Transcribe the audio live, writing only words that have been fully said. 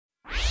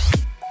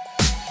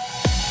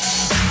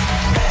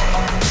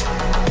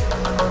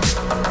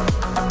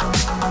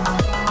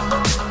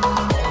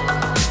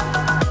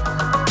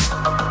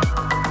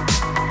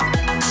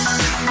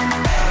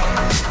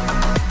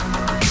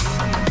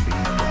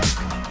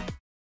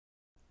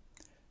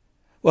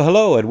Well,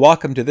 hello and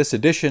welcome to this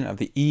edition of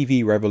the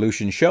EV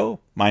Revolution Show.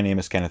 My name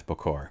is Kenneth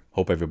Bokor.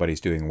 Hope everybody's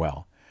doing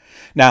well.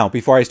 Now,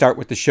 before I start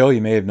with the show,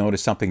 you may have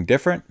noticed something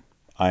different.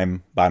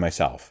 I'm by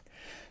myself.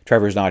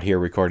 Trevor's not here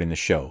recording the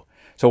show.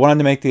 So I wanted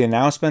to make the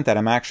announcement that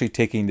I'm actually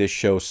taking this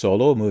show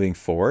solo moving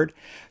forward.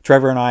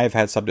 Trevor and I have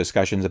had some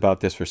discussions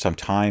about this for some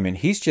time, and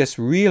he's just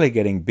really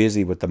getting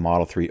busy with the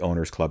Model 3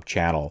 Owners Club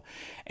channel.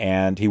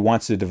 And he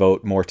wants to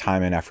devote more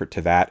time and effort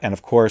to that. And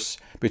of course,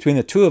 between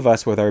the two of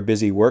us with our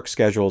busy work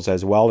schedules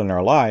as well in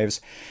our lives,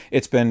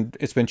 it's been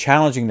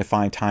challenging to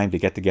find time to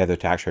get together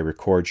to actually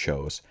record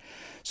shows.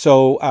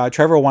 So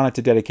Trevor wanted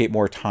to dedicate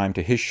more time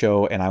to his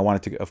show, and I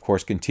wanted to, of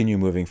course, continue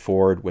moving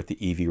forward with the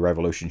EV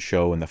Revolution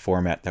show in the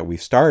format that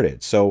we've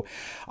started. So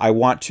I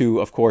want to,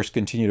 of course,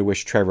 continue to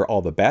wish Trevor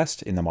all the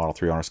best in the Model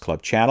 3 Owners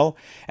Club channel,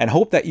 and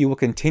hope that you will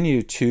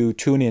continue to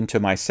tune in to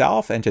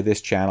myself and to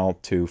this channel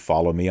to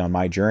follow me on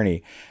my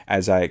journey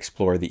as I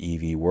explore the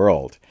EV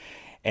world.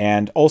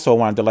 And also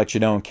wanted to let you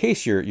know, in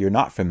case you're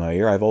not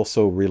familiar, I've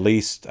also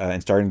released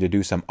and starting to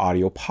do some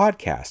audio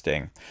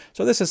podcasting.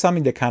 So this is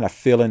something to kind of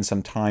fill in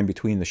some time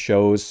between the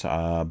shows,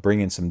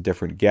 bring in some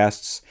different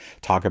guests,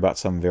 talk about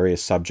some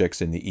various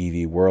subjects in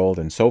the EV world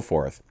and so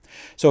forth.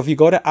 So if you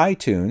go to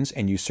iTunes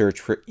and you search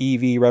for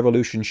EV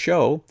Revolution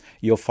Show,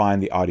 you'll find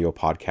the audio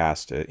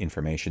podcast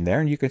information there,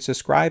 and you can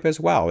subscribe as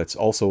well. It's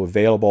also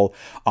available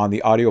on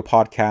the audio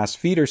podcast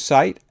feeder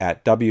site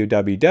at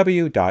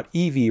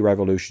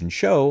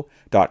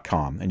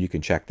www.evrevolutionshow.com, and you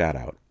can check that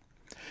out.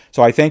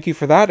 So I thank you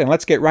for that, and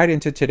let's get right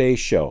into today's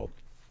show.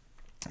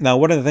 Now,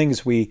 one of the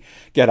things we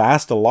get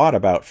asked a lot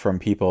about from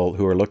people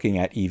who are looking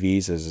at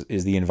EVs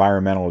is the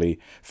environmentally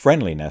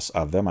friendliness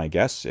of them, I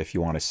guess, if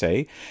you want to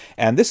say.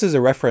 And this is a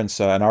reference,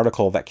 an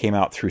article that came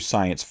out through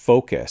Science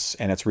Focus,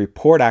 and it's a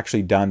report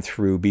actually done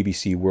through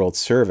BBC World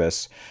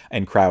Service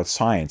and Crowd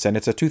Science. And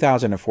it's a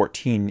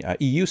 2014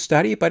 EU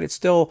study, but it's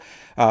still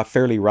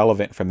fairly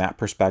relevant from that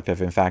perspective.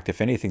 In fact,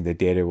 if anything, the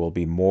data will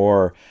be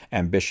more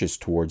ambitious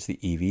towards the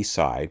EV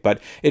side.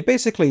 But it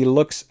basically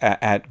looks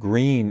at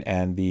green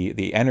and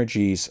the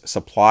energy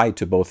supplied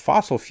to both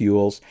fossil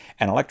fuels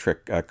and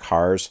electric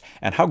cars,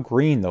 and how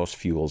green those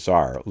fuels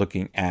are,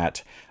 looking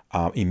at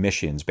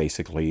emissions,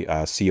 basically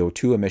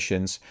CO2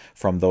 emissions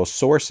from those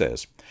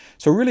sources.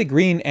 So really,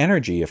 green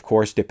energy, of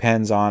course,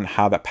 depends on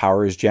how that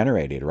power is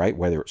generated, right?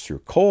 Whether it's through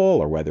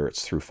coal or whether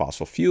it's through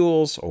fossil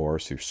fuels or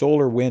through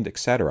solar, wind,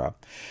 etc.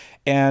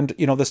 And,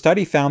 you know, the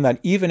study found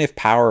that even if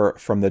power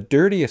from the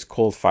dirtiest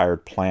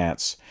coal-fired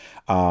plants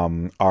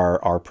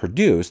are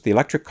produced, the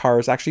electric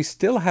cars actually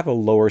still have a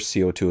lower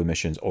CO2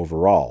 emissions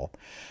overall,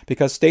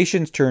 because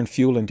stations turn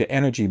fuel into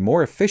energy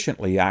more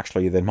efficiently,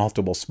 actually, than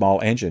multiple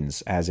small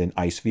engines, as in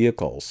ICE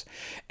vehicles.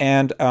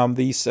 And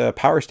these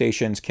power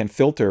stations can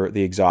filter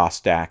the exhaust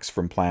stacks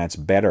from plants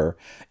better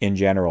in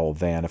general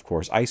than, of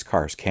course, ICE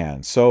cars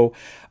can. So,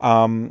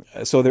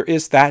 so there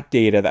is that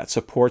data that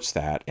supports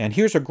that. And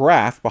here's a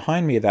graph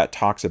behind me that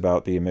talks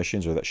about the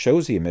emissions, or that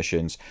shows the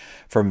emissions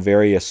from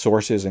various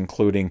sources,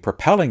 including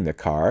propelling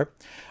the car,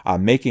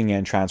 making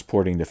and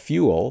transporting the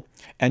fuel,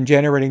 and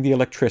generating the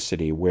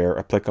electricity where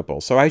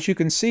applicable. So as you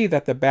can see,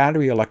 that the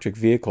battery electric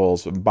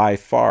vehicles by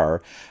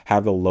far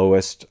have the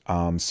lowest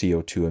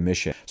CO2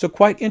 emission. So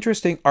quite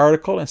interesting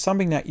article, and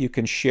something that you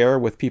can share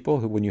with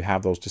people who, when you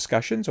have those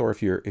discussions, or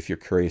if you're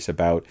curious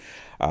about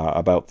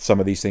some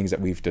of these things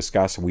that we've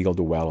discussed, wheel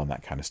to well and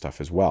that kind of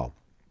stuff as well.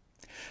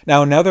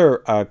 Now, another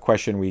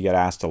question we get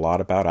asked a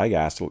lot about, I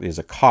guess, is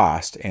a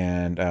cost.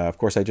 And of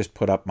course, I just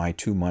put up my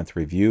 2-month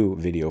review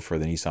video for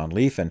the Nissan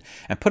Leaf and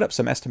put up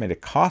some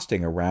estimated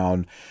costing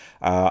around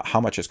how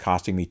much it's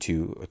costing me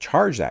to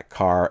charge that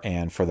car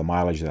and for the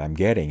mileage that I'm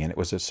getting. And it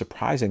was a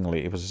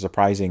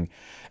surprising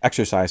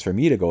exercise for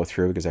me to go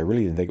through, because I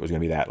really didn't think it was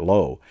going to be that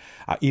low,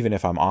 even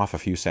if I'm off a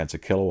few cents a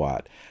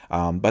kilowatt.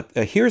 But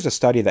here's a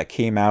study that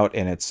came out,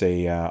 and it's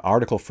a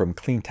article from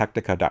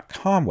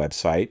cleantechnica.com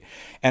website,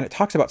 and it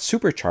talks about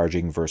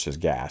supercharging versus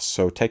gas.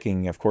 So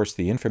taking, of course,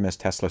 the infamous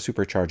Tesla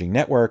supercharging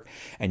network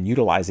and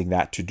utilizing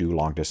that to do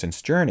long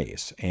distance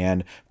journeys.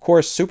 And of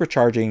course,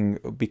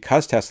 supercharging,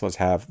 because Teslas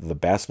have the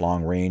best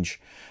long range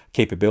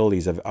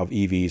capabilities of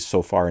EVs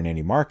so far in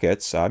any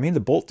markets. I mean, the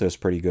Bolt does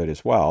pretty good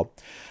as well.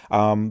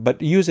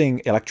 But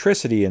using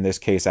electricity in this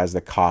case as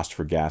the cost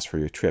for gas for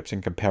your trips,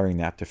 and comparing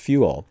that to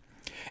fuel.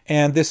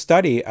 And this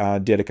study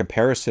did a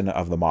comparison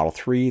of the Model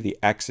 3, the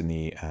X, and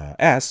the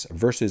S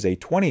versus a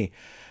 20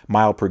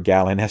 mile per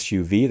gallon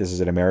SUV. This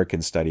is an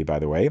American study, by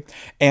the way,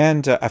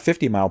 and a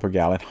 50 mile per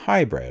gallon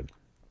hybrid.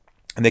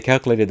 And they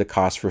calculated the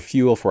cost for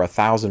fuel for a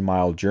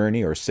 1,000-mile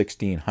journey or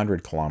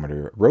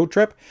 1,600-kilometer road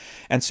trip.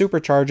 And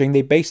supercharging,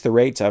 they based the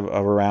rates of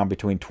around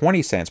between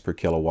 20 cents per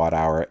kilowatt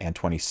hour and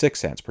 26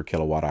 cents per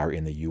kilowatt hour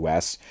in the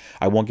U.S.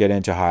 I won't get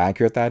into how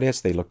accurate that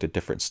is. They looked at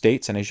different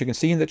states. And as you can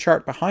see in the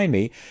chart behind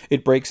me,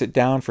 it breaks it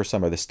down for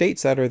some of the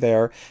states that are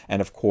there. And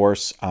of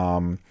course,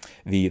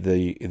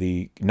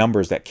 the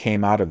numbers that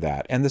came out of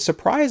that. And the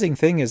surprising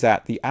thing is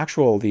that the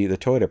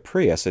Toyota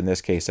Prius, in this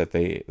case, that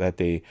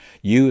they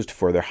used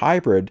for their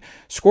hybrid,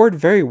 scored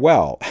very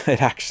well.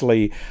 It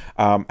actually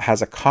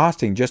has a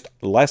costing just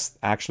less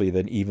actually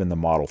than even the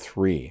Model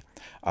 3.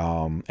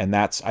 And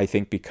that's, I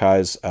think,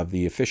 because of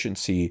the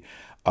efficiency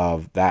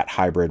of that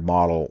hybrid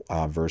model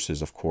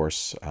versus, of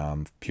course,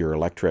 pure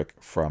electric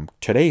from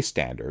today's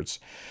standards.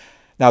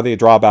 Now, the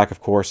drawback, of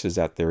course, is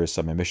that there is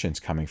some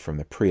emissions coming from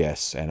the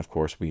Prius. And, of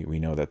course, we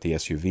know that the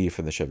SUV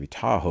for the Chevy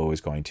Tahoe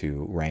is going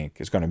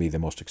to be the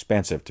most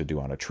expensive to do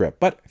on a trip.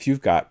 But if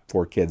you've got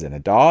 4 kids and a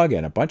dog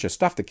and a bunch of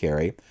stuff to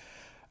carry,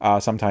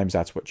 sometimes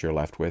that's what you're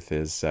left with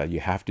is you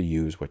have to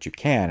use what you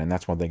can. And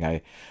that's one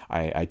thing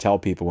I tell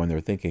people when they're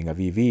thinking of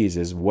EVs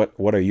is what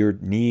are your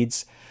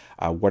needs?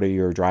 What are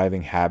your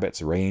driving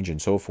habits, range, and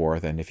so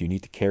forth? And if you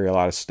need to carry a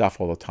lot of stuff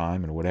all the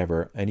time and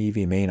whatever, an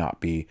EV may not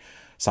be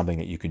something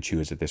that you can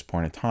choose at this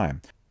point in time.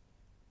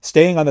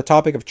 Staying on the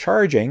topic of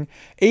charging,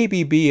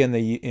 ABB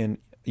in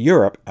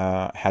Europe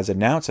has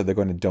announced that they're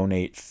going to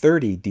donate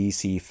 30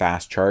 DC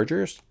fast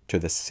chargers to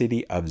the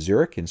city of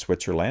Zurich in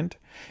Switzerland.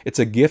 It's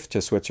a gift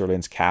to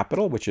Switzerland's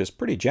capital, which is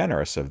pretty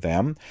generous of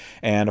them.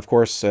 And of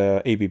course,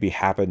 ABB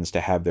happens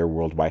to have their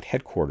worldwide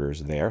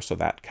headquarters there, so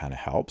that kind of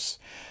helps.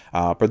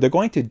 But they're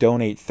going to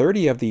donate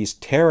 30 of these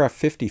Terra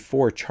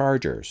 54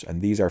 chargers,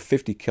 and these are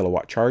 50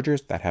 kilowatt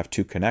chargers that have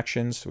 2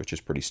 connections, which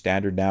is pretty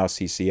standard now,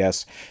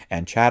 CCS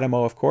and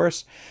CHAdeMO, of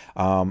course.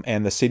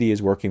 And the city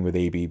is working with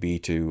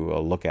ABB to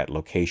look at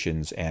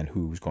locations and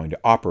who's going to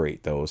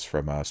operate those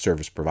from a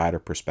service provider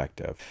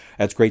perspective.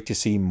 It's great to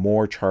see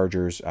more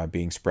chargers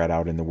being spread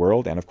out in the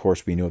world, and of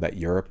course we know that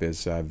Europe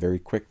is very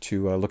quick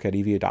to look at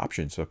EV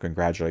adoption, so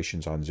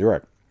congratulations on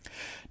Zurich.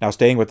 Now,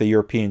 staying with the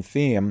European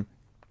theme,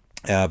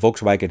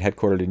 Volkswagen,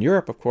 headquartered in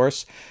Europe, of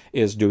course,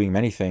 is doing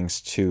many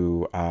things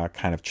to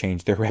kind of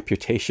change their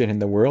reputation in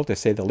the world, to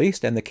say the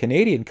least. And the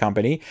Canadian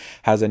company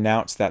has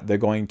announced that they're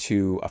going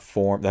to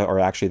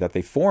that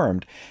they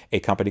formed a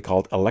company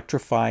called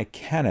Electrify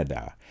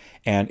Canada.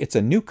 And it's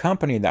a new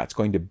company that's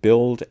going to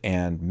build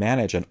and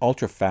manage an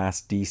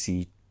ultra-fast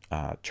DC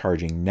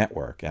charging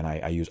network, and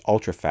I use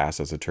ultra-fast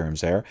as the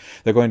terms there.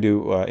 They're going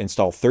to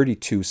install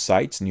 32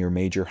 sites near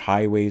major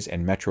highways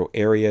and metro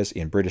areas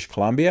in British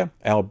Columbia,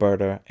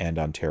 Alberta, and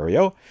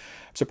Ontario.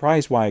 I'm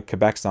surprised why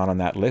Quebec's not on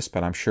that list,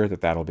 but I'm sure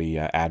that that'll be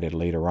added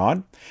later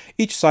on.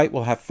 Each site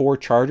will have 4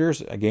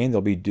 chargers. Again,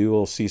 there'll be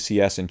dual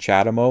CCS and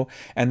CHAdeMO,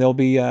 and they'll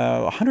be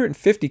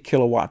 150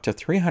 kilowatt to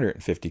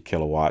 350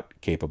 kilowatt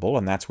capable,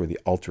 and that's where the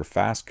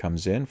ultra-fast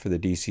comes in for the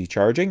DC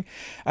charging.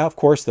 Of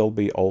course, they'll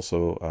be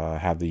also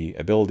have the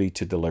ability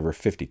to deliver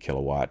 50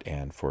 kilowatt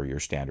and for your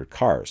standard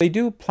cars. They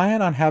do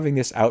plan on having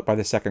this out by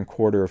the second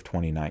quarter of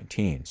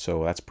 2019,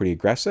 so that's pretty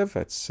aggressive.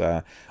 It's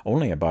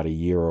only about a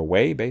year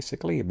away,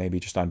 basically, maybe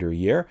just under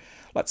a year.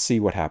 Let's see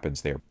what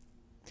happens there.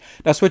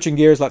 Now, switching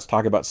gears, let's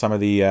talk about some of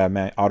the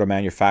auto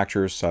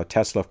manufacturers.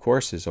 Tesla, of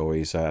course, is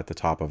always at the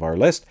top of our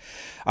list.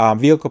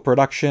 Vehicle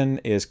production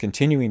is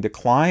continuing to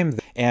climb,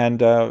 and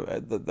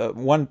the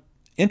one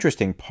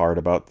interesting part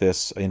about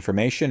this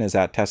information is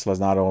that Tesla is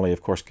not only,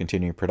 of course,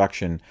 continuing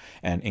production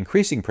and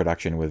increasing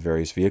production with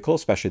various vehicles,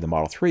 especially the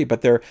Model 3,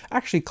 but they're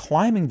actually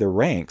climbing the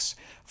ranks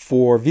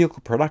for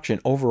vehicle production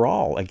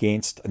overall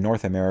against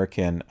North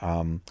American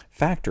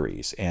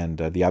factories and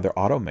the other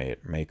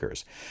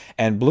automakers.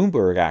 And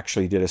Bloomberg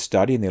actually did a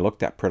study, and they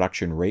looked at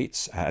production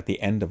rates at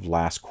the end of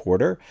last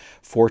quarter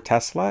for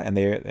Tesla, and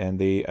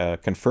they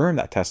confirmed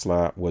that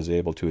Tesla was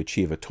able to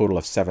achieve a total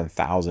of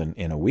 7,000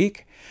 in a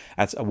week.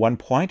 That's at one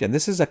point, and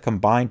this is a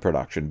combined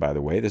production, by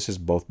the way. This is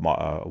both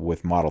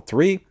with Model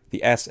 3,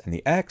 the S and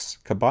the X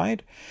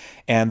combined,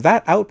 and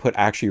that output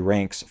actually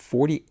ranks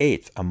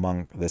 48th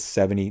among the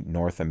 70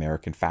 North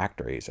American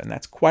factories, and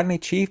that's quite an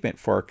achievement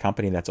for a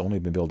company that's only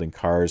been building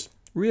cars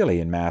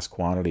really in mass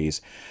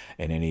quantities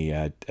in any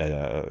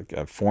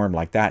form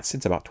like that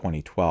since about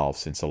 2012,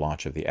 since the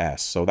launch of the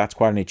S. So that's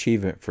quite an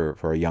achievement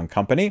for a young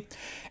company.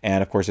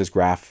 And of course, this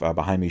graph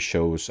behind me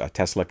shows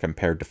Tesla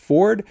compared to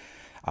Ford.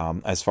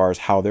 As far as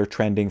how they're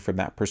trending from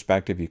that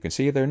perspective, you can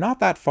see they're not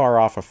that far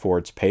off of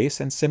Ford's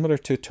pace, and similar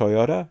to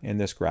Toyota in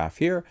this graph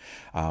here,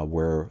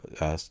 where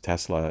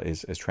Tesla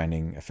is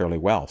trending fairly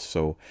well.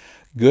 So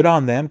good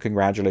on them.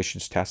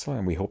 Congratulations, Tesla,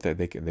 and we hope that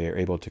they're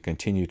able to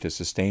continue to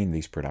sustain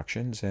these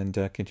productions and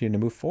continue to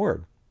move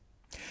forward.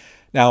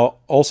 Now,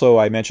 also,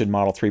 I mentioned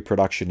Model 3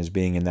 production as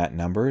being in that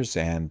numbers,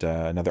 and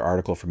another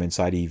article from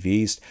Inside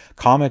EVs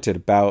commented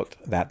about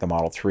that the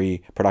Model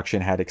 3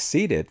 production had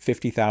exceeded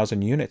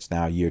 50,000 units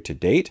now year to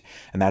date,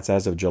 and that's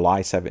as of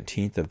July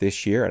 17th of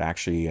this year. It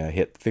actually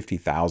hit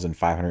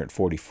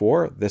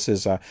 50,544. This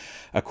is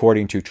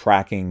according to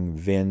tracking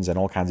VINs and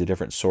all kinds of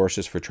different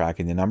sources for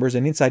tracking the numbers.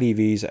 And Inside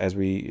EVs, as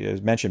we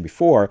mentioned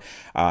before,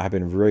 have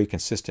been very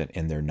consistent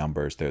in their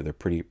numbers. They're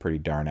pretty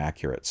darn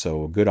accurate.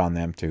 So good on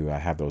them to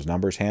have those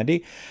numbers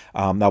handy.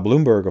 Now,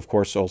 Bloomberg, of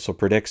course, also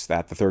predicts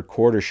that the third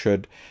quarter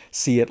should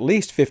see at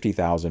least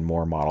 50,000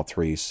 more Model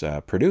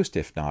 3s produced,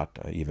 if not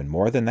even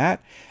more than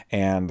that.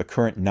 And the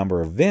current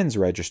number of VINs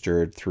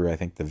registered through, I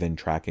think, the VIN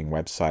tracking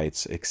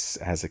websites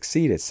has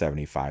exceeded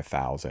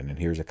 75,000. And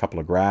here's a couple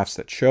of graphs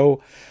that show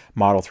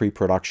Model 3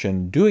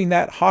 production doing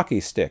that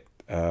hockey stick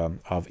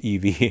of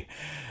EV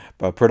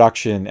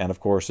production and, of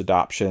course,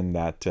 adoption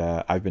that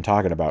I've been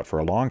talking about for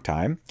a long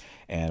time.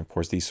 And, of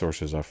course, these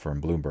sources are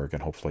from Bloomberg,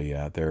 and hopefully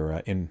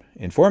they're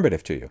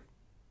informative to you.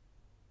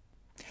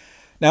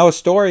 Now, a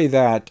story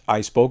that I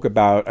spoke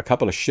about a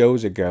couple of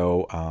shows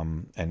ago,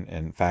 and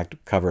in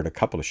fact covered a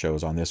couple of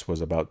shows on this,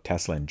 was about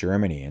Tesla in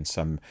Germany and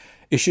some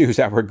issues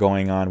that were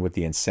going on with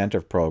the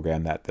incentive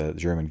program that the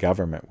German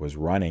government was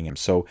running. And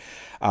so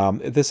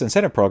this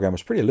incentive program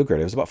was pretty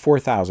lucrative. It was about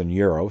 4,000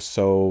 euros.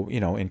 So, you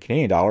know, in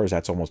Canadian dollars,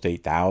 that's almost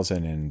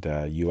 8,000,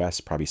 and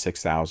US probably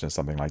 6,000,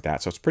 something like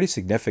that. So it's pretty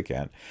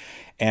significant.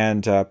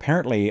 And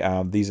apparently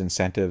these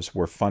incentives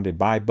were funded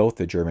by both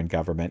the German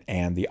government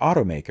and the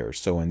automakers.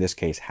 So in this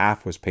case,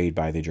 half was paid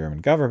by the German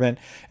government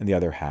and the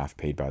other half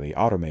paid by the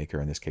automaker,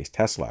 in this case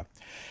Tesla.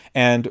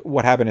 And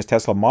what happened is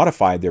Tesla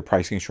modified their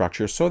pricing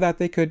structure so that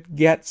they could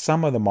get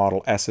some of the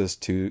Model S's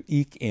to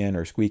eke in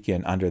or squeak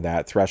in under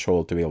that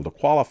threshold to be able to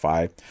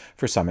qualify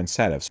for some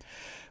incentives.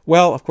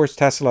 Well, of course,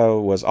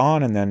 Tesla was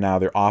on, and then now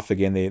they're off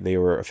again. They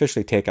were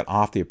officially taken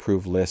off the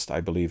approved list,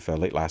 I believe,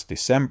 late last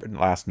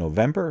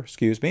November,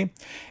 excuse me.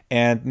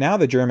 And now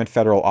the German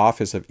Federal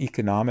Office of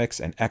Economics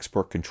and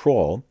Export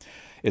Control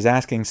is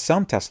asking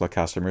some Tesla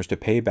customers to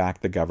pay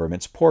back the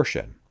government's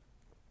portion.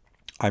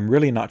 I'm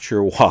really not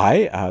sure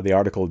why. The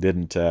article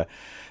didn't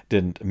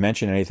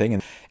mention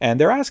anything, and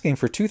they're asking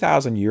for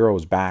 2,000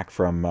 euros back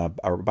from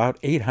about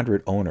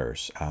 800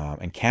 owners,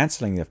 and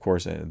canceling, of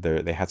course,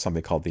 they had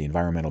something called the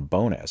environmental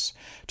bonus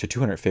to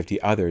 250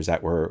 others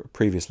that were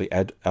previously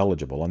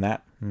eligible, and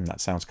that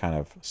sounds kind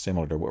of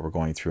similar to what we're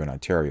going through in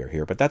Ontario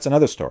here, but that's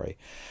another story.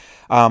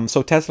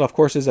 So Tesla, of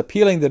course, is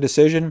appealing the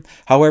decision.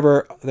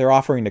 However, they're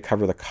offering to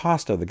cover the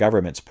cost of the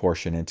government's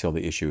portion until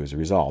the issue is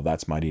resolved.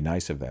 That's mighty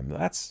nice of them.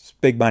 That's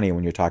big money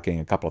when you're talking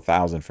a couple of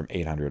thousand from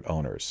 800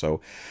 owners. So,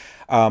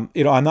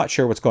 you know, I'm not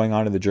sure what's going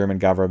on in the German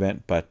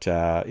government, but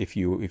if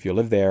you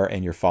live there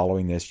and you're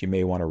following this, you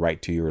may want to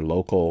write to your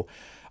local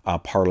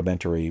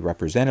parliamentary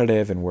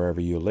representative and wherever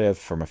you live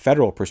from a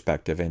federal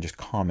perspective and just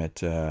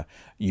comment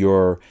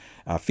your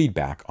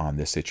feedback on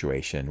this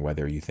situation,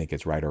 whether you think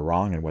it's right or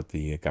wrong and what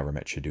the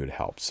government should do to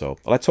help. So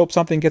let's hope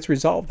something gets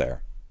resolved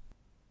there.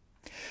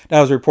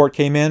 Now, as a report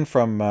came in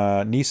from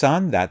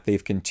Nissan that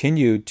they've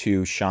continued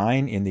to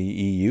shine in the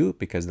EU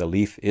because the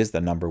Leaf is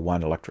the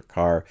 #1 electric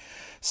car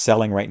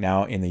selling right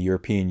now in the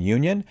European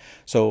Union.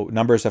 So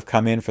numbers have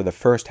come in for the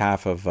first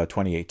half of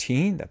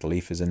 2018 that the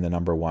Leaf is in the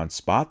 #1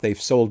 spot.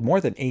 They've sold more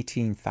than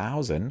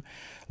 18,000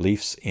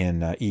 Leafs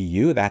in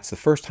EU. That's the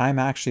first time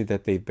actually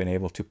that they've been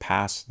able to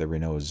pass the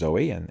Renault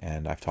Zoe,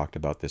 and I've talked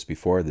about this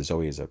before. The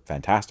Zoe is a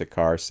fantastic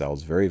car,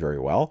 sells very, very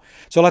well.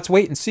 So let's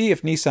wait and see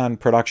if Nissan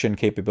production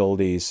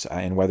capabilities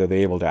and whether they're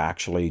able to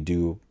actually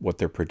do what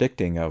they're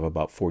predicting of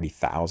about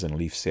 40,000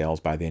 Leaf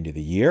sales by the end of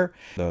the year.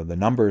 The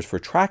numbers for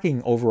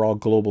tracking overall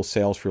global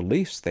sales for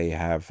Leafs, they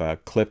have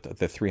clipped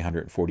the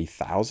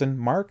 340,000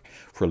 mark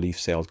for Leaf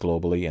sales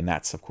globally, and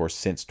that's, of course,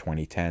 since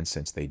 2010,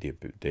 since they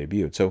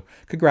debuted. So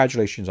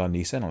congratulations on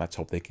Nissan, and let's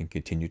hope they can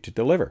continue to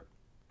deliver.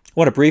 I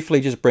want to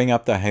briefly just bring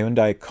up the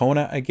Hyundai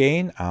Kona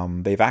again.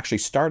 They've actually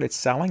started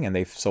selling, and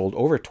they've sold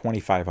over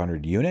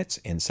 2,500 units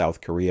in South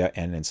Korea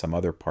and in some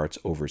other parts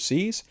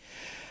overseas.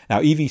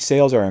 Now, EV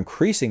sales are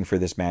increasing for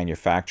this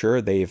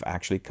manufacturer. They've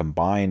actually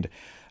combined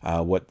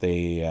what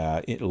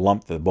they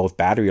lumped both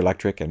battery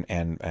electric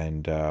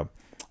and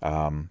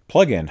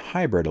plug-in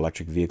hybrid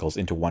electric vehicles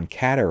into one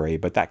category,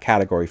 but that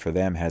category for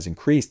them has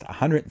increased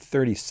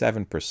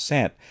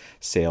 137%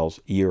 sales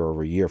year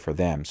over year for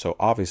them. So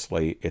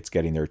obviously it's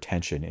getting their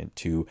attention and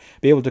to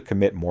be able to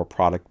commit more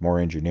product, more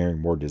engineering,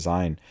 more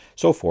design,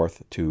 so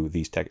forth to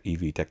these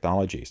EV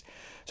technologies.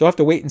 So we'll have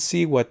to wait and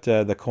see what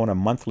the Kona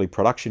monthly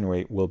production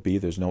rate will be.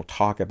 There's no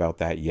talk about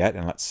that yet,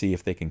 and let's see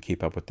if they can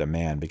keep up with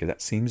demand, because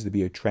that seems to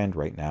be a trend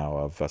right now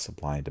of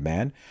supply and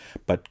demand.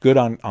 But good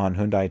on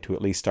Hyundai to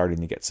at least starting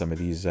to get some of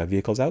these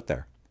vehicles out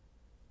there.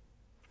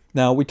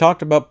 Now, we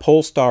talked about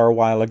Polestar a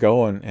while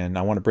ago, and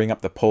I want to bring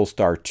up the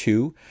Polestar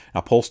 2.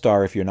 Now,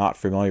 Polestar, if you're not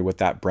familiar with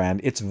that brand,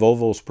 it's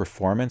Volvo's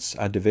performance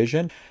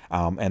division,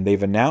 and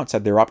they've announced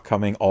that their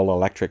upcoming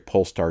all-electric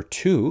Polestar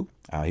 2,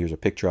 here's a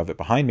picture of it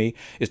behind me,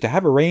 is to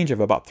have a range of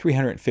about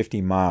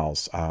 350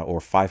 miles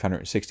or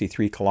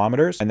 563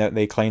 kilometers, and that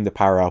they claim the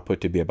power output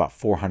to be about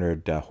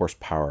 400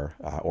 horsepower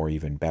or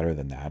even better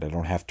than that. I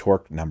don't have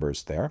torque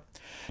numbers there.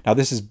 Now,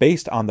 this is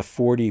based on the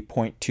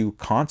 40.2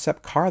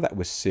 concept car that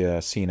was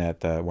seen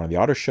at one of the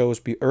auto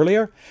shows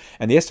earlier,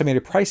 and the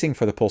estimated pricing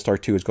for the Polestar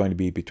 2 is going to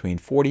be between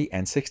 $40,000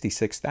 and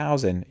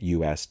 $66,000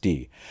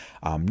 USD.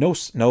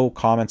 No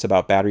comments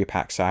about battery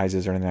pack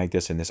sizes or anything like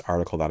this in this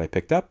article that I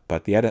picked up,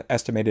 but the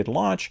estimated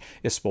launch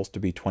is supposed to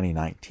be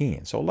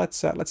 2019. So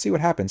let's see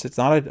what happens. It's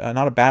not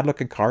a bad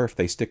looking car if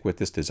they stick with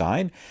this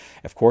design.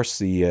 Of course,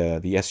 the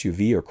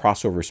SUV or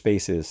crossover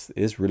space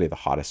is really the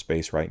hottest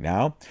space right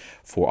now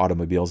for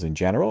automobiles in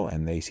general,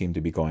 and they seem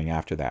to be going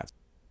after that.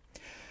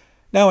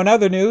 Now, in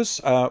other news,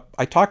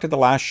 I talked at the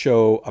last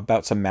show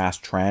about some mass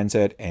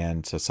transit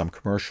and some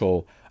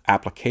commercial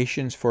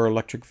applications for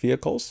electric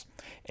vehicles.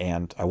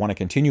 And I want to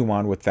continue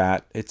on with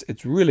that.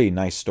 It's really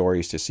nice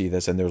stories to see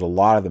this, and there's a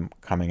lot of them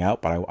coming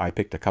out, but I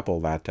picked a couple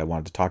that I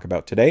wanted to talk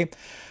about today.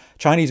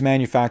 Chinese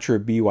manufacturer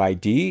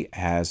BYD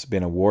has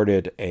been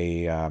awarded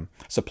a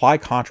supply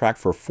contract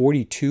for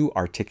 42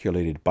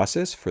 articulated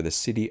buses for the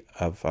city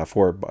of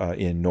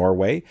in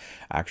Norway,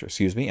 actually,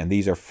 excuse me, and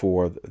these are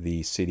for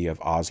the city of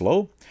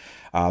Oslo.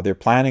 They're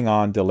planning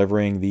on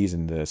delivering these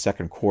in the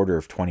second quarter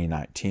of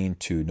 2019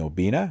 to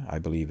Nobina, I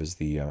believe is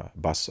the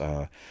bus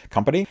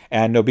company.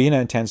 And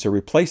Nobina intends to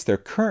replace their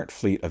current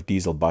fleet of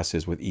diesel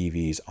buses with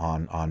EVs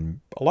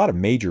on a lot of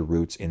major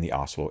routes in the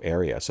Oslo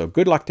area. So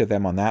good luck to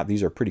them on that.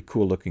 These are pretty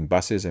cool looking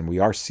buses, and we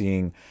are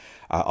seeing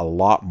a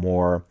lot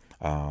more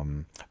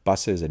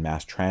buses and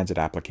mass transit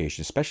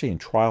applications, especially in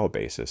trial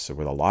basis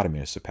with a lot of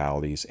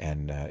municipalities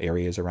and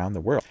areas around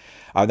the world.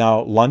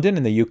 Now, London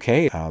in the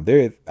UK,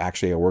 they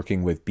actually are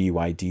working with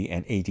BYD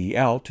and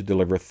ADL to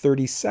deliver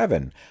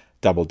 37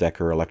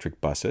 double-decker electric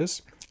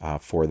buses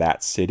for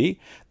that city.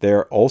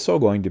 They're also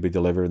going to be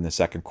delivered in the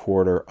second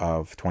quarter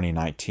of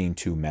 2019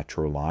 to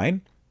Metro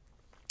Line.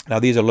 Now,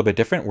 these are a little bit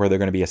different, where they're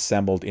going to be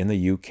assembled in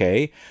the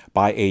UK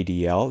by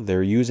ADL.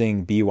 They're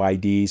using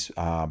BYD's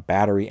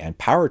battery and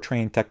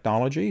powertrain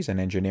technologies and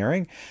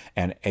engineering,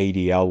 and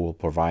ADL will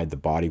provide the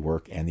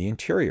bodywork and the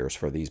interiors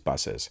for these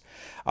buses.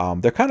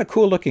 They're kind of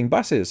cool looking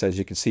buses, as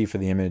you can see for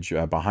the image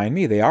behind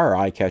me. They are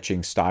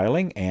eye-catching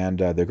styling, and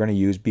they're going to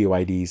use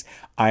BYD's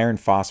iron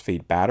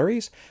phosphate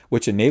batteries,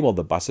 which enable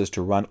the buses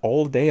to run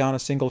all day on a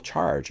single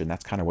charge, and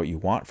that's kind of what you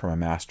want from a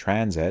mass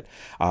transit.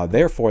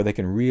 Therefore, they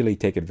can really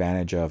take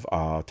advantage of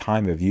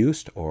time of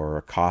use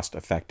or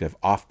cost-effective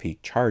off-peak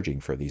charging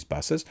for these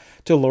buses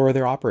to lower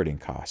their operating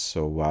costs.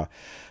 So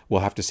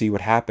we'll have to see what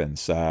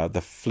happens.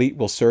 The fleet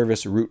will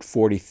service Route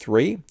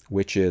 43,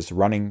 which is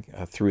running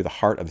through the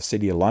heart of the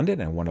City of London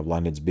and one of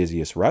London's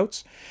busiest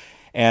routes.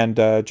 And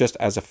just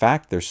as a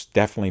fact, there's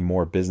definitely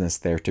more business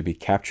there to be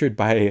captured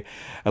by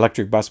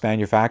electric bus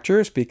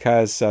manufacturers,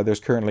 because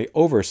there's currently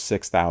over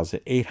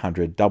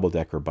 6,800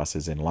 double-decker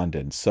buses in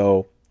London.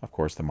 So, of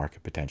course, the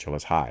market potential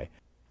is high.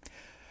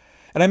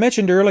 And I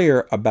mentioned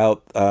earlier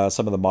about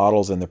some of the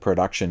models and the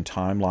production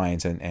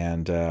timelines,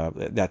 and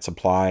that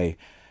supply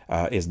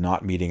is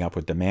not meeting up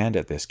with demand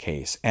at this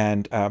case.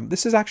 And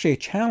this is actually a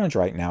challenge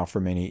right now for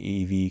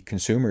many EV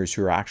consumers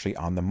who are actually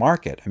on the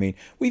market. I mean,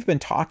 we've been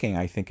talking,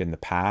 I think, in the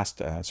past,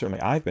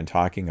 certainly I've been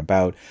talking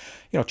about,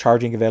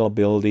 charging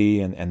availability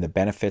and the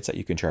benefits that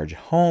you can charge at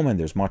home, and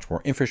there's much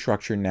more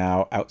infrastructure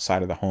now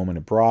outside of the home and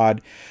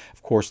abroad.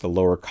 Of course, the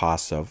lower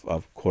costs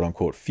of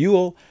quote-unquote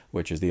fuel,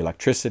 which is the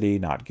electricity,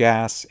 not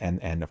gas,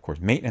 and of course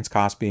maintenance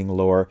costs being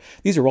lower.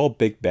 These are all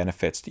big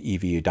benefits to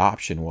EV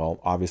adoption. Well,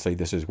 obviously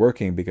this is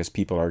working because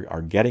people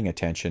are getting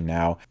attention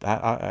now.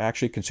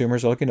 Actually,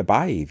 consumers are looking to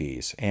buy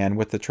EVs. And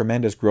with the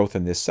tremendous growth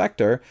in this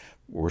sector,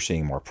 we're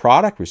seeing more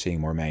product, we're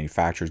seeing more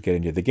manufacturers get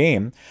into the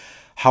game.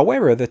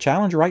 However, the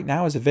challenge right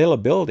now is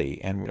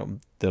availability, and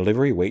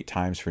delivery wait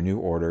times for new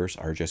orders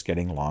are just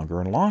getting longer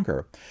and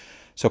longer.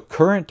 So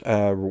current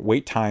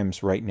wait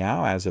times right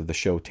now, as of the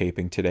show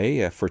taping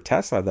today, for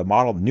Tesla,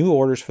 new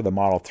orders for the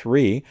Model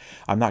 3,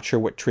 I'm not sure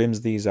what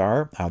trims these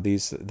are.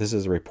 This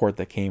is a report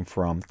that came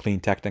from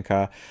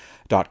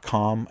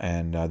cleantechnica.com,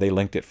 and they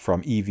linked it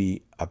from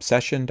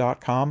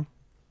evobsession.com.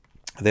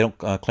 They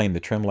don't claim the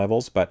trim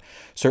levels, but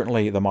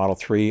certainly the Model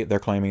 3, they're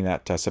claiming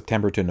that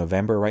September to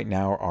November right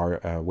now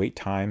are wait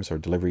times or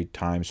delivery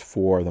times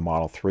for the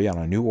Model 3 on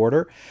a new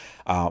order.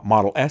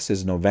 Model S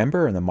is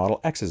November, and the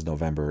Model X is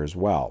November as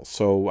well.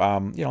 So,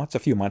 it's a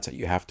few months that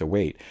you have to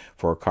wait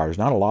for cars.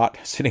 Not a lot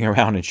sitting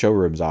around in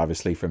showrooms,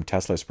 obviously, from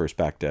Tesla's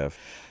perspective.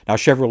 Now,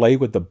 Chevrolet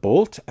with the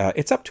Bolt,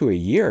 it's up to a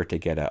year to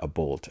get a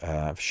Bolt.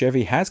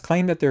 Chevy has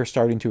claimed that they're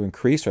starting to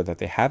increase, or that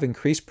they have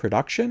increased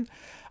production.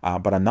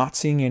 But I'm not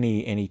seeing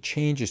any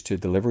changes to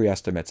delivery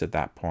estimates at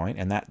that point,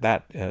 and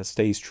that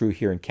stays true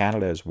here in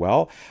Canada as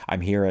well.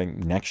 I'm hearing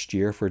next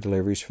year for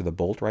deliveries for the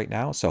Bolt right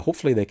now, so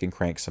hopefully they can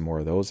crank some more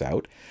of those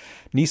out.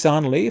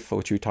 Nissan Leaf,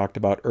 which we talked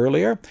about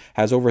earlier,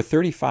 has over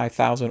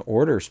 35,000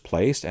 orders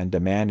placed, and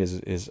demand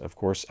is of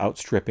course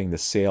outstripping the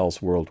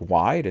sales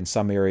worldwide. In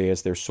some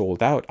areas they're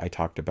sold out. I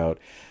talked about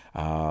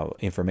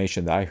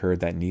information that I heard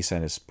that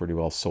Nissan is pretty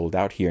well sold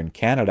out here in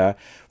Canada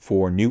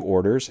for new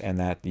orders, and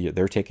that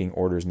they're taking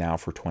orders now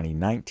for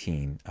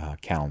 2019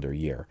 calendar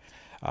year.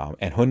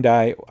 And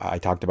Hyundai, I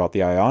talked about the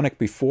Ioniq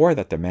before,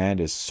 that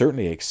demand is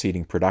certainly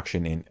exceeding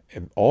production in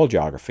all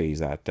geographies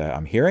that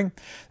I'm hearing,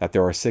 that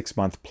there are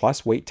 6-month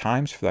plus wait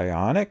times for the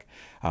Ioniq.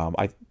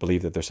 I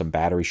believe that there's some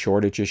battery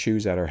shortage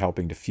issues that are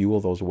helping to fuel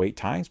those wait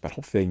times, but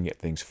hopefully they can get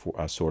things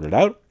sorted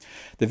out.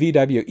 The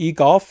VW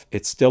e-Golf,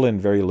 it's still in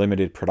very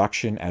limited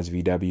production as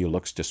VW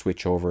looks to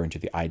switch over into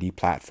the ID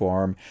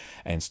platform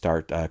and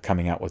start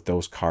coming out with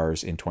those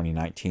cars in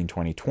 2019,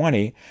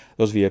 2020,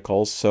 those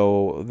vehicles.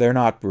 So they're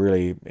not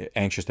really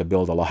anxious to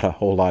build a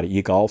whole lot of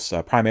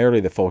e-Golfs. Primarily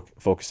they're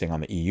focusing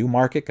on the EU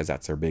market because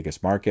that's their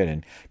biggest market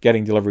and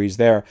getting deliveries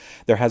there.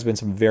 There has been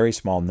some very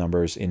small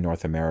numbers in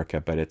North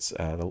America, but it's,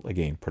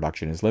 again, saying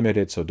production is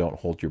limited, so don't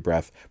hold your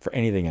breath for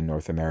anything in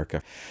North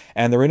America.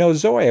 And the Renault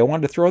Zoe, I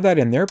wanted to throw that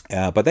in there,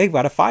 but they've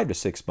got a 5 to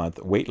 6 month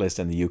wait list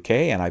in the UK,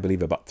 and I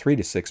believe about 3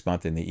 to 6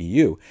 months in the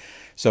EU.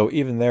 So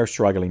even they're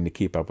struggling to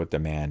keep up with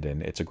demand,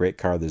 and it's a great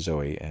car, the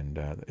Zoe,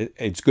 and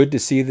it's good to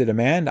see the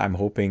demand. I'm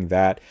hoping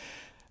that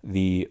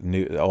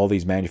all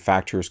these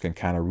manufacturers can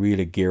kind of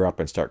really gear up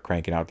and start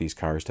cranking out these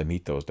cars to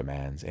meet those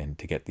demands and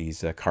to get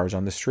these cars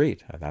on the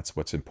street. That's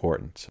what's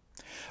important.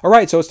 All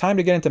right, so it's time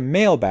to get into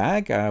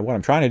Mailbag. What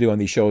I'm trying to do on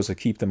these shows is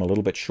keep them a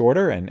little bit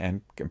shorter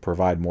and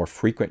provide more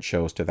frequent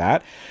shows to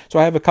that. So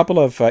I have a couple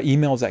of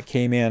emails that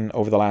came in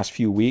over the last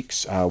few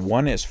weeks.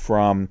 One is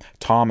from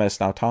Thomas.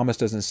 Now, Thomas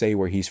doesn't say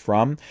where he's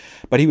from,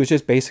 but he was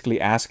just basically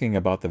asking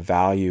about the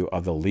value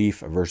of the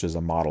Leaf versus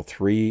a Model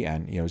 3.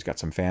 And, you know, he's got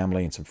some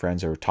family and some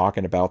friends that are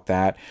talking about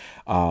that,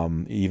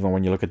 even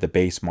when you look at the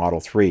base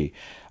Model 3.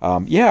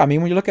 Yeah, I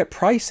mean, when you look at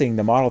pricing,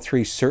 the Model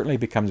 3 certainly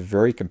becomes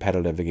very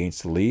competitive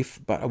against the Leaf.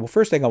 But well,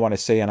 first thing I want to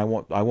say, and I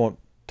won't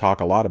talk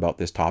a lot about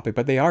this topic,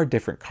 but they are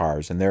different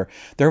cars, and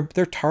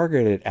they're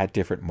targeted at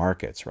different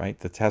markets, right?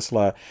 The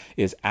Tesla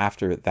is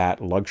after that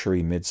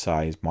luxury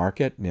mid-size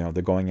market. You know,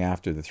 they're going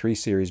after the 3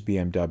 Series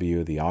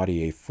BMW, the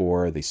Audi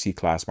A4, the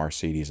C-Class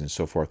Mercedes, and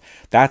so forth.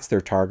 That's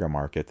their target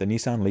market. The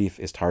Nissan Leaf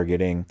is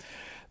targeting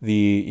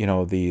the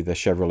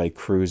Chevrolet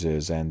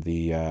Cruises and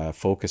the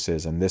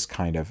Focuses and this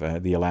kind of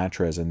the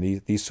Elantras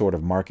and these sort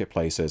of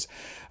marketplaces.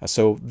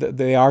 So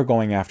they are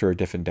going after a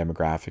different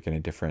demographic and a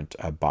different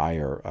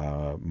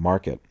buyer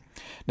market.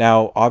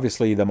 Now,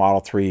 obviously, the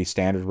Model 3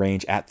 standard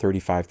range at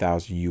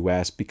 $35,000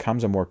 US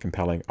becomes a more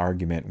compelling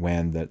argument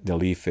when the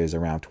Leaf is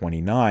around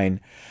 $29,000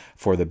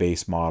 for the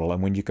base model.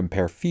 And when you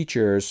compare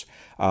features,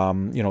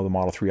 you know, the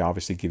Model 3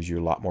 obviously gives you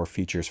a lot more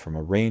features from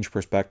a range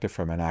perspective,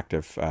 from an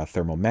active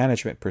thermal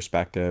management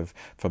perspective,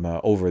 from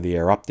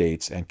over-the-air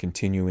updates and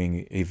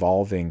continuing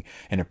evolving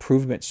and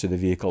improvements to the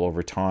vehicle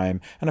over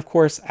time. And of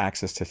course,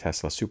 access to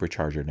Tesla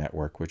supercharger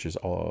network, which is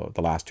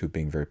the last two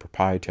being very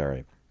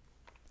proprietary.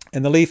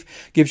 And the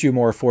Leaf gives you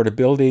more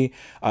affordability.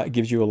 It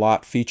gives you a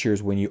lot of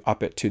features when you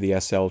up it to the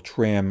SL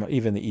trim.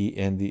 Even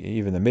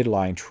the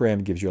midline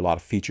trim gives you a lot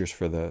of features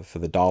for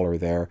the dollar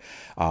there,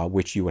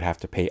 which you would have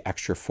to pay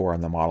extra for on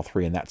the Model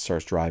 3, and that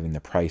starts driving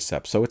the price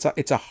up. So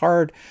it's a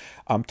hard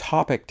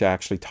topic to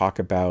actually talk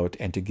about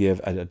and to give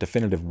a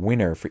definitive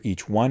winner for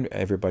each one.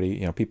 Everybody,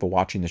 you know, people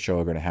watching the show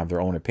are going to have their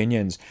own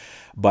opinions,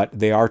 but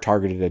they are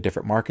targeted at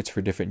different markets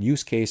for different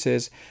use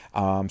cases.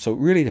 So it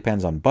really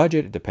depends on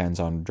budget. It depends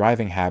on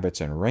driving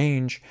habits and range,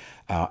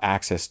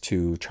 access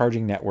to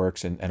charging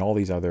networks, and all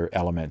these other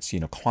elements, you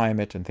know,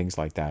 climate and things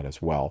like that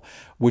as well.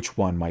 Which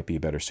one might be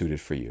better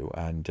suited for you?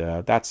 And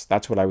that's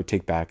what I would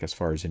take back as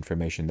far as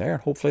information there.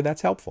 And hopefully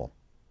that's helpful.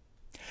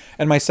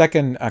 And my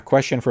second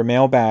question for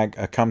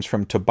Mailbag comes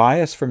from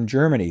Tobias from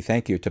Germany.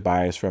 Thank you,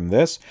 Tobias, from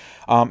this.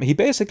 He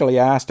basically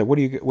asked, what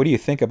do you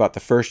think about the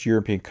first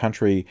European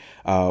country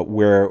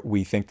where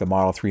we think the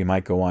Model 3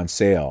 might go on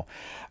sale?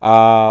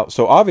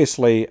 So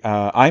obviously,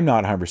 I'm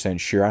not 100%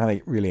 sure. I don't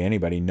think really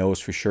anybody knows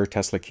for sure.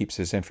 Tesla keeps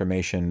this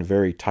information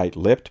very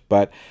tight-lipped,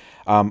 but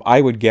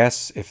I would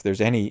guess if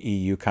there's any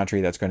EU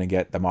country that's going to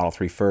get the Model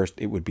 3 first,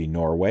 it would be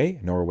Norway.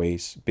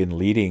 Norway's been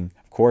leading,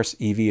 of course,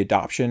 EV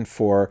adoption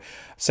for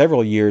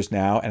several years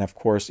now, and of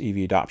course EV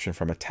adoption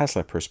from a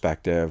Tesla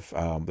perspective.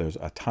 There's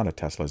a ton of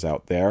Teslas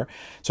out there,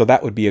 so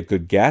that would be a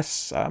good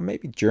guess.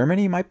 Maybe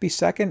Germany might be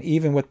second,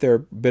 even with their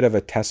bit of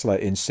a Tesla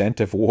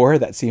incentive war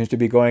that seems to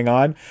be going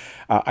on.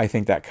 I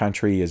think that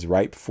country is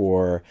ripe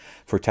for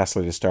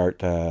Tesla to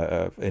start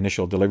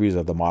initial deliveries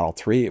of the Model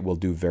 3. It will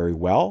do very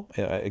well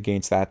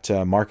against that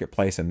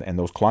marketplace and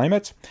those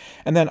climates.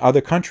 And then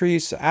other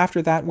countries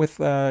after that, with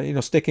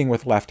sticking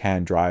with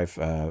left-hand drive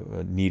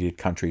needed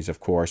countries, of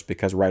course,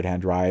 because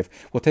right-hand drive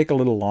will take a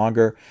little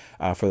longer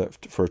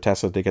for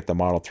Tesla to get the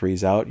Model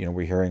 3s out. You know,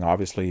 we're hearing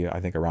obviously,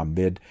 I think around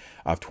mid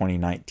of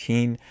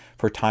 2019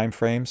 for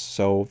timeframes.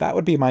 So that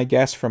would be my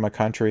guess from a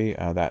country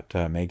that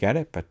may get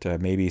it, but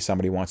maybe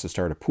somebody wants to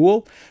start a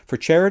pool for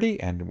charity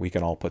and we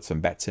can all put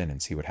some bets in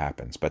and see what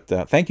happens. But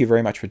thank you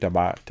very much for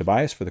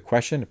Tobias for the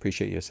question.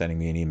 Appreciate you sending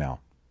me an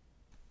email.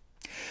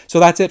 So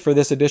that's it for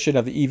this edition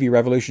of the EV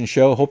Revolution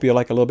Show. Hope you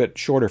like a little bit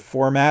shorter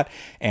format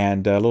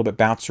and a little bit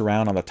bounce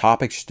around on the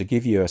topics just to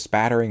give you a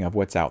spattering of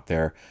what's out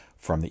there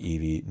from the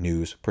EV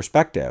news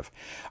perspective.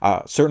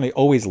 Certainly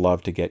always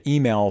love to get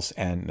emails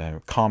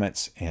and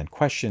comments and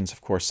questions,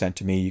 of course, sent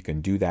to me. You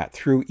can do that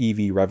through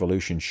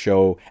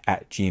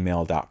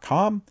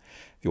evrevolutionshow@gmail.com.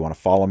 If you want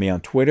to follow me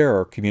on Twitter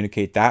or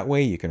communicate that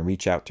way, you can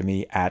reach out to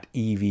me at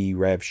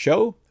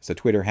EVRevShow. It's a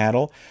Twitter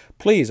handle.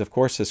 Please, of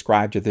course,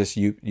 subscribe to this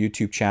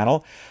YouTube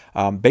channel.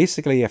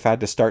 Basically, I've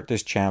had to start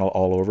this channel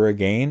all over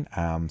again.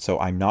 So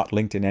I'm not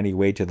linked in any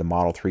way to the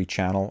Model 3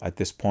 channel at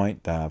this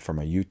point from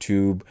a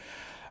YouTube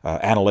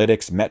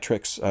analytics,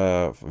 metrics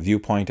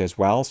viewpoint as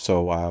well.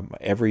 So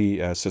every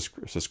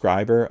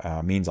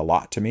subscriber means a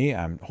lot to me.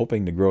 I'm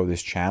hoping to grow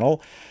this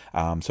channel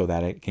so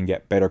that it can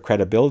get better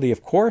credibility,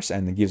 of course,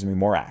 and it gives me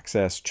more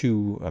access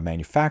to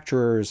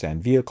manufacturers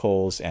and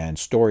vehicles and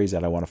stories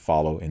that I want to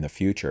follow in the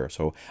future.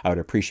 So I would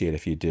appreciate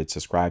if you did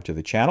subscribe to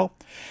the channel.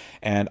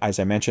 And as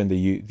I mentioned,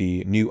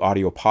 the new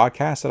audio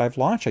podcast that I've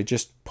launched, I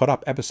just put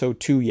up episode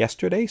 2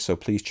 yesterday, so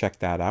please check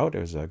that out. It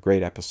was a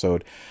great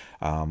episode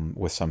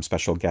with some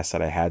special guests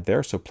that I had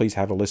there, so please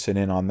have a listen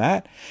in on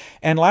that.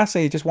 And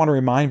lastly, I just want to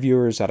remind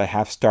viewers that I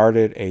have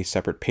started a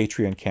separate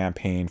Patreon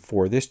campaign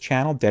for this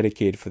channel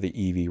dedicated for the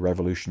EV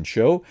Revolution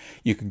show.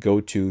 You can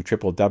go to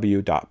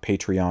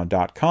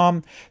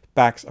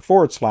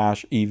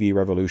www.patreon.com/EV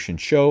Revolution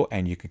Show,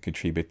 and you can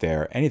contribute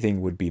there. Anything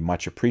would be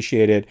much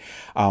appreciated.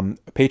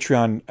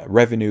 Patreon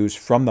revenues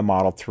from the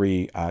Model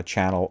 3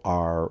 channel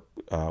are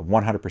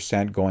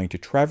 100% going to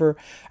Trevor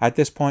at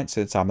this point,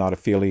 since I'm not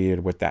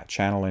affiliated with that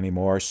channel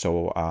anymore.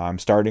 So I'm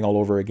starting all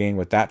over again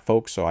with that,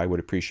 folks. So I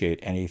would appreciate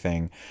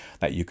anything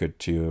that you could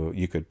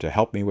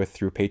help me with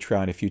through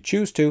Patreon if you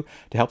choose to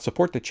help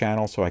support the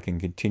channel, so I can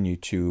continue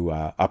to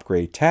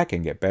upgrade tech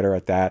and get better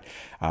at that.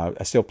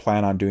 I still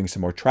plan on doing some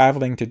more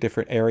traveling to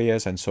different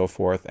areas and so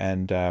forth,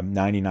 and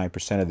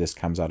 99% of this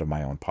comes out of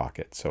my own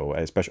pocket. So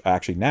especially,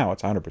 actually now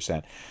it's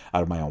 100%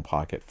 out of my own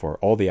pocket for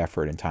all the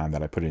effort and time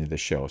that I put into this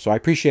show. So I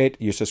appreciate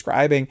you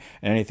subscribing,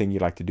 and anything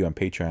you'd like to do on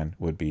Patreon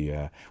would be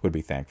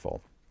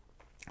thankful.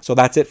 So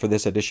that's it for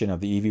this edition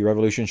of the EV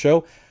Revolution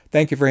Show.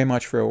 Thank you very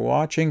much for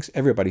watching.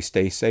 Everybody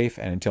stay safe,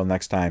 and until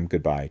next time,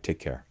 goodbye. Take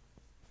care.